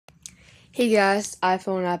Hey guys,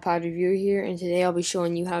 iPhone and iPod reviewer here, and today I'll be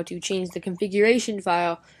showing you how to change the configuration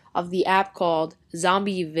file of the app called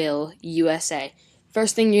Zombieville USA.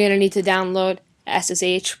 First thing you're going to need to download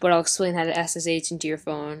SSH, but I'll explain how to SSH into your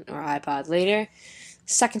phone or iPod later.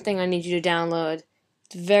 Second thing I need you to download,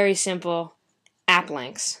 it's very simple, app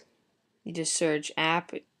links. You just search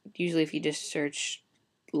app, usually if you just search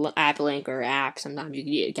app link or app, sometimes you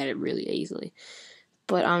can get it really easily.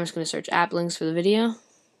 But I'm just going to search app links for the video.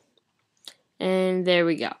 And there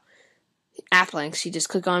we go. App links, you just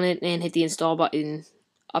click on it and hit the install button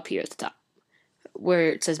up here at the top.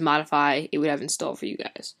 Where it says modify, it would have installed for you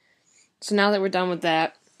guys. So now that we're done with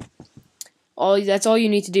that, that's all you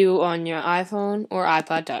need to do on your iPhone or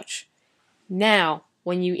iPod Touch. Now,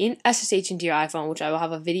 when you SSH into your iPhone, which I will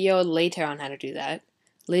have a video later on how to do that,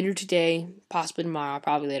 later today, possibly tomorrow,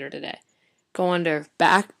 probably later today, go under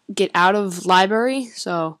back, get out of library.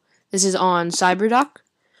 So this is on CyberDuck.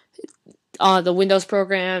 The Windows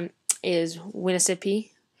program is WinSCP.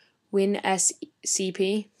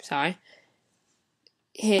 Sorry.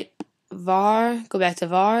 Hit var, go back to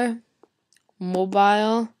var,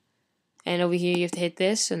 mobile, and over here you have to hit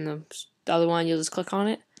this, and the other one you'll just click on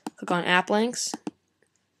it. Click on app links.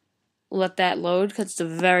 Let that load because it's a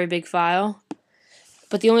very big file.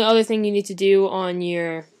 But the only other thing you need to do on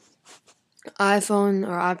your iPhone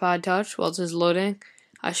or iPod Touch while this is loading,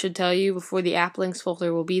 I should tell you before the app links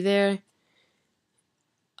folder will be there.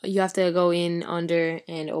 You have to go in under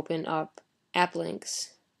and open up app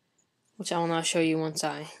links, which I will now show you once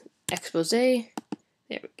I expose. There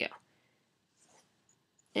we go.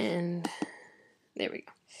 And there we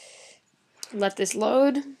go. Let this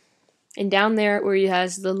load. And down there where it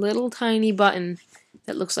has the little tiny button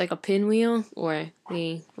that looks like a pinwheel or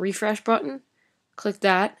the refresh button, click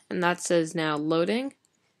that, and that says now loading.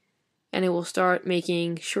 And it will start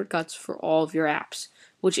making shortcuts for all of your apps.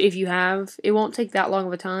 Which if you have, it won't take that long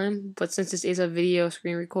of a time, but since this is a video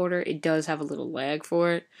screen recorder, it does have a little lag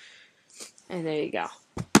for it. And there you go.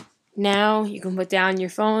 Now you can put down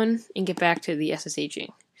your phone and get back to the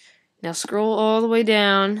SSHing. Now scroll all the way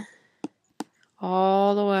down.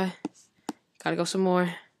 All the way. Gotta go some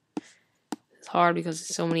more. It's hard because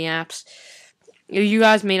there's so many apps. You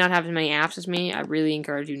guys may not have as many apps as me. I really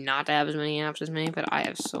encourage you not to have as many apps as me, but I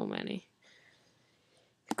have so many.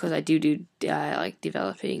 Because I do like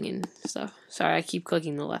developing and stuff. Sorry, I keep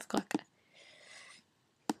clicking the left click.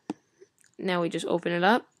 Now we just open it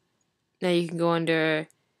up. Now you can go under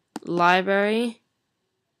Library,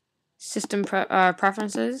 System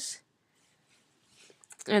Preferences,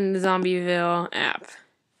 and the Zombieville app.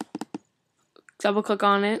 Double click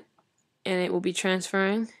on it, and it will be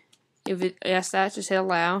transferring. If it asks that, just hit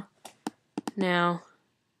allow. Now,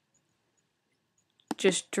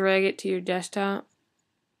 just drag it to your desktop.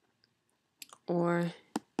 Or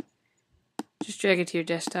just drag it to your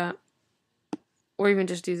desktop, or even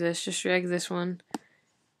just do this. Just drag this one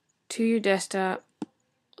to your desktop,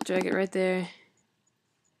 drag it right there,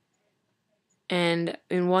 and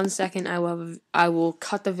in 1 second I will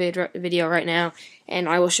cut the video right now, and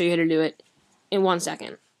I will show you how to do it in 1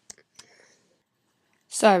 second.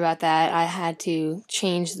 Sorry about that. I had to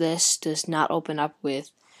change this to not open up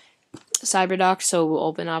with CyberDuck, so we'll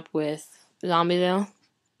open up with Zombieville.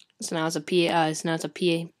 So now it's a P list,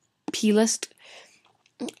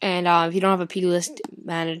 and if you don't have a P list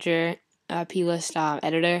manager, P list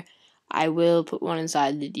editor, I will put one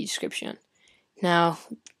inside the description. Now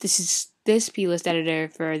this P list editor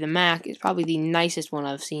for the Mac is probably the nicest one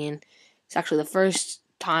I've seen. It's actually the first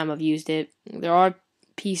time I've used it. There are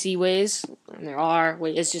PC ways, and there are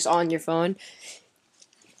ways it's just on your phone.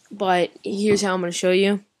 But here's how I'm going to show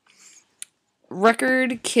you.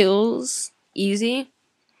 Record kills easy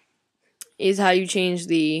is how you change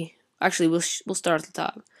the. Actually, we'll start at the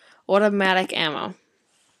top. Automatic ammo.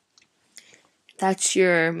 That's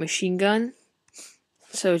your machine gun.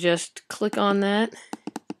 So just click on that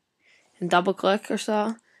and double click or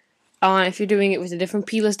so. If you're doing it with a different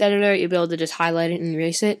plist editor, you'll be able to just highlight it and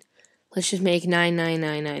erase it. Let's just make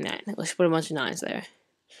 99999. Let's put a bunch of 9s there.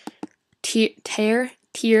 Tier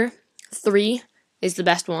 3 is the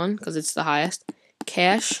best one because it's the highest.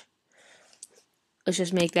 Cache. Let's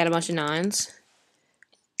just make that a bunch of 9s.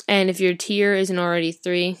 And if your tier isn't already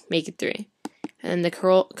 3, make it 3. And the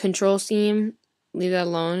control scheme, leave that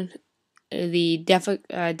alone. The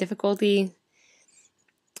difficulty,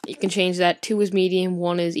 you can change that. 2 is medium,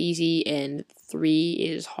 1 is easy, and 3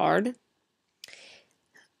 is hard.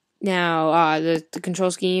 Now, the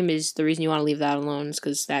control scheme is the reason you want to leave that alone is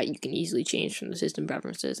because that you can easily change from the system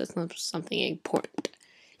preferences. That's not something important.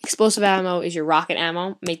 Explosive ammo is your rocket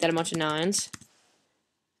ammo. Make that a bunch of 9s.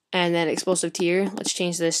 And then explosive tier, let's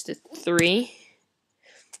change this to 3.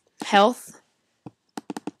 Health,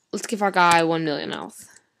 let's give our guy 1 million health,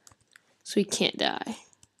 so he can't die.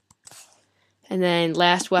 And then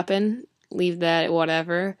last weapon, leave that at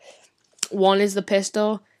whatever. 1 is the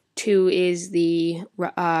pistol, 2 is the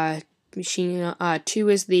machine. 2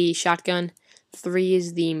 is the shotgun, 3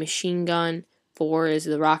 is the machine gun, 4 is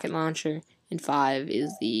the rocket launcher, and 5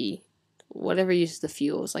 is the whatever uses the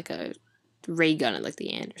fuel. It's like a ray gun at like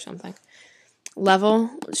the end or something. Level,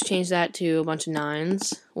 let's change that to a bunch of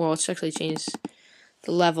 9s. Well, let's actually change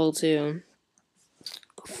the level to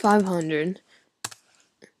 500.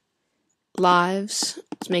 Lives,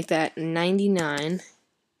 let's make that 99.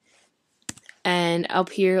 And up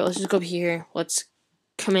here, let's just go up here. Let's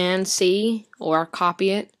Command C or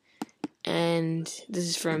copy it. And this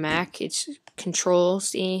is for a Mac. It's Control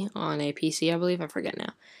C on a PC, I believe. I forget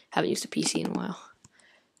now. Haven't used a PC in a while.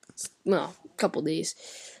 Well, a couple days.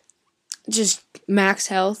 Just max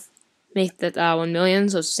health. Make that 1 million,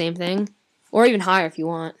 so it's the same thing. Or even higher if you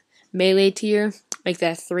want. Melee tier, make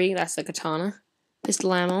that 3. That's the katana.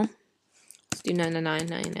 Pistol ammo. Let's do 999,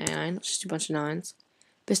 999. Let's just do a bunch of 9s.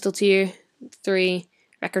 Pistol tier, 3.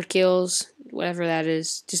 Record kills, whatever that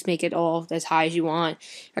is. Just make it all as high as you want.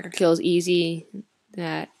 Record kills easy.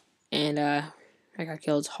 That. And record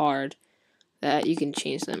kills hard. That you can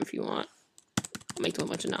change them if you want. I'll make them a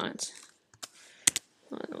bunch of 9s.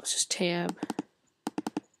 Let's just tab.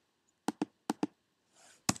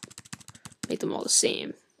 Make them all the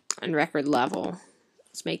same. And record level,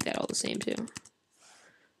 let's make that all the same too.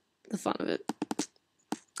 The fun of it.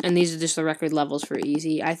 And these are just the record levels for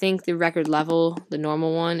easy. I think the record level, the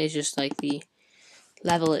normal one, is just like the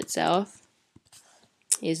level itself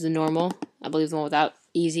is the normal. I believe the one without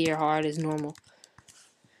easy or hard is normal.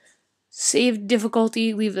 Save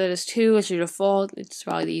difficulty, leave that as 2. It's your default. It's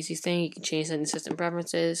probably the easiest thing. You can change that in system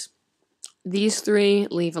preferences. These 3,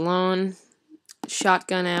 leave alone.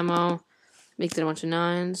 Shotgun ammo, make that a bunch of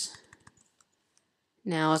 9s.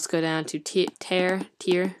 Now let's go down to tier.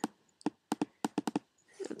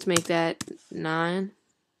 Let's make that 9.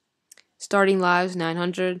 Starting lives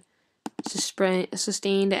 900.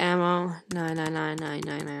 Sustained ammo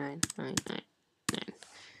 999.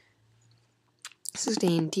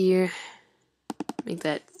 Sustained tier. Make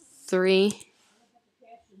that 3.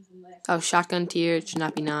 Oh, shotgun tier. It should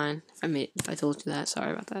not be 9. If I told you that,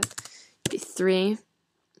 sorry about that. It'd be 3.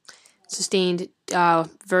 Sustained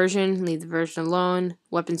version, leave the version alone.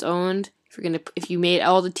 Weapons owned. If you made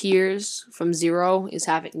all the tiers from 0 is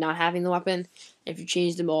not having the weapon. If you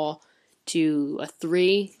change them all to a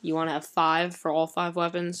 3, you want to have 5 for all 5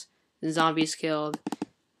 weapons. The zombies killed.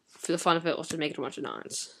 For the fun of it, let's just make it a bunch of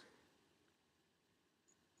 9s.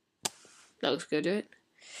 That looks good to it.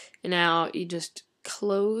 And now you just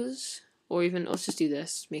close, or even let's just do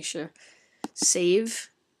this. Make sure save,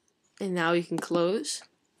 and now you can close.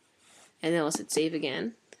 And then let's hit save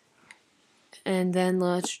again. And then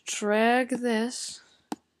let's drag this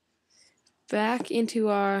back into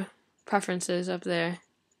our preferences up there,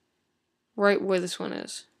 right where this one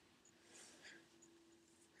is.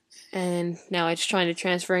 And now it's trying to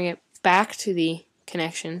transferring it back to the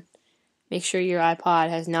connection. Make sure your iPod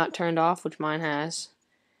has not turned off, which mine has,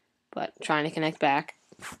 but trying to connect back.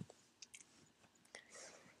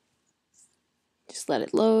 Just let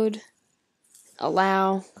it load.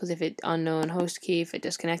 Allow, because if it unknown host key, if it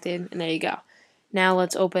disconnected, and there you go. Now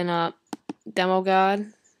let's open up Demo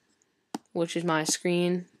God, which is my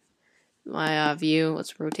screen, my view.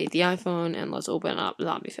 Let's rotate the iPhone, and let's open up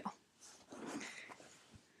Zombieville.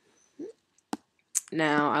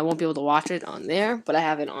 Now, I won't be able to watch it on there, but I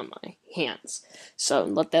have it on my hands. So,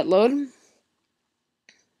 let that load.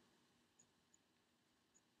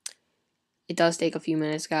 It does take a few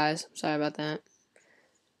minutes, guys. Sorry about that.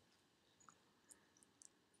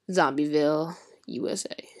 Zombieville,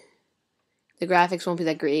 USA. The graphics won't be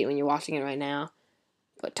that great when you're watching it right now,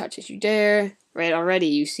 but touch as you dare. Right already,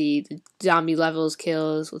 you see the zombie levels,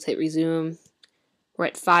 kills. Let's hit resume. We're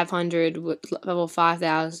at 500, level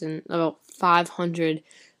 5,000, level 500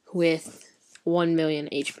 with 1 million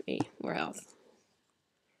HP or health.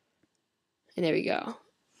 And there we go.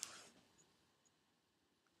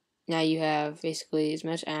 Now you have basically as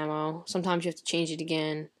much ammo. Sometimes you have to change it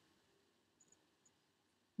again,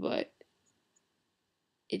 but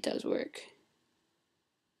it does work.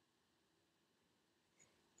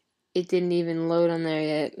 It didn't even load on there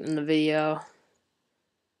yet in the video.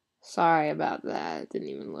 Sorry about that. It didn't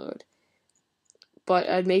even load. But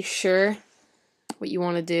I'd make sure what you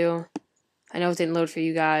want to do. I know it didn't load for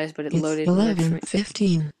you guys, but it loaded.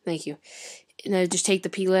 11:15. Thank you. And then just take the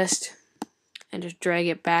P list and just drag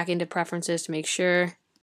it back into preferences to make sure.